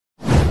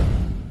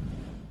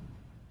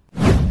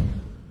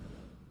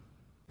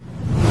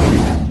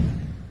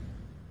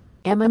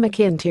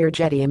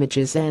McIntyreGetty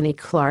Images. Annie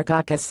Clark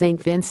aka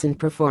St. Vincent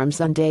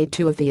performs on Day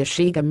 2 of the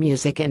Osheaga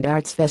Music and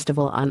Arts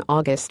Festival on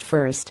August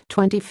 1,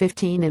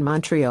 2015 in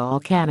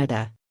Montreal,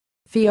 Canada.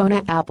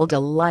 Fiona Apple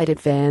delighted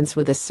fans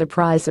with a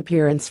surprise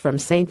appearance from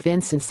St.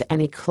 Vincent's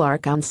Annie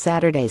Clark on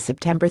Saturday,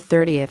 September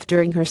 30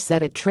 during her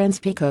set at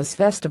Transpecos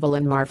Festival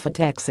in Marfa,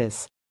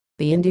 Texas.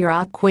 The indie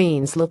rock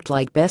queens looked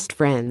like best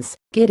friends,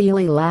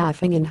 giddily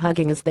laughing and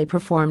hugging as they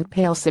performed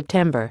Pale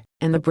September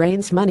and The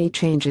Brain's Money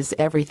Changes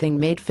Everything,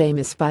 made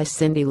famous by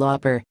Cyndi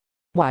Lauper.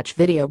 Watch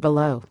video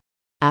below.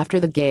 After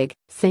the gig,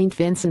 St.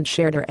 Vincent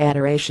shared her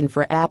adoration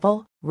for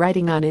Apple,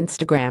 writing on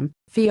Instagram,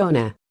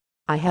 "Fiona,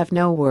 I have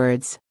no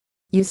words.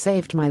 You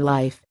saved my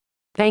life.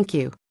 Thank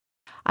you.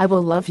 I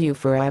will love you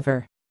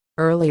forever."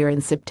 Earlier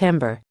in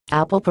September,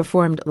 Apple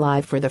performed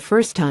live for the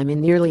first time in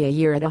nearly a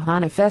year at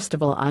Ohana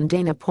Festival on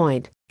Dana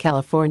Point,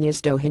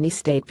 California's Doheny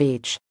State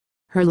Beach.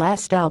 Her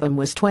last album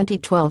was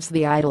 2012's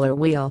The Idler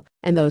Wheel,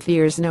 and though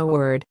there's no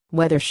word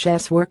whether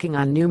she's working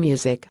on new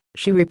music,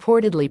 she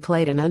reportedly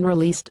played an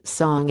unreleased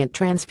song at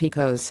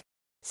Transpecos.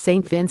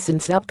 St.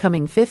 Vincent's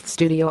upcoming fifth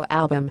studio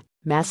album,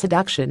 Mass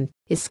Seduction,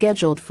 is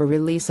scheduled for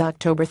release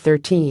October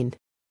 13.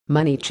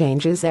 Money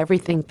Changes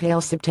Everything,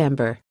 Pale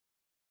September,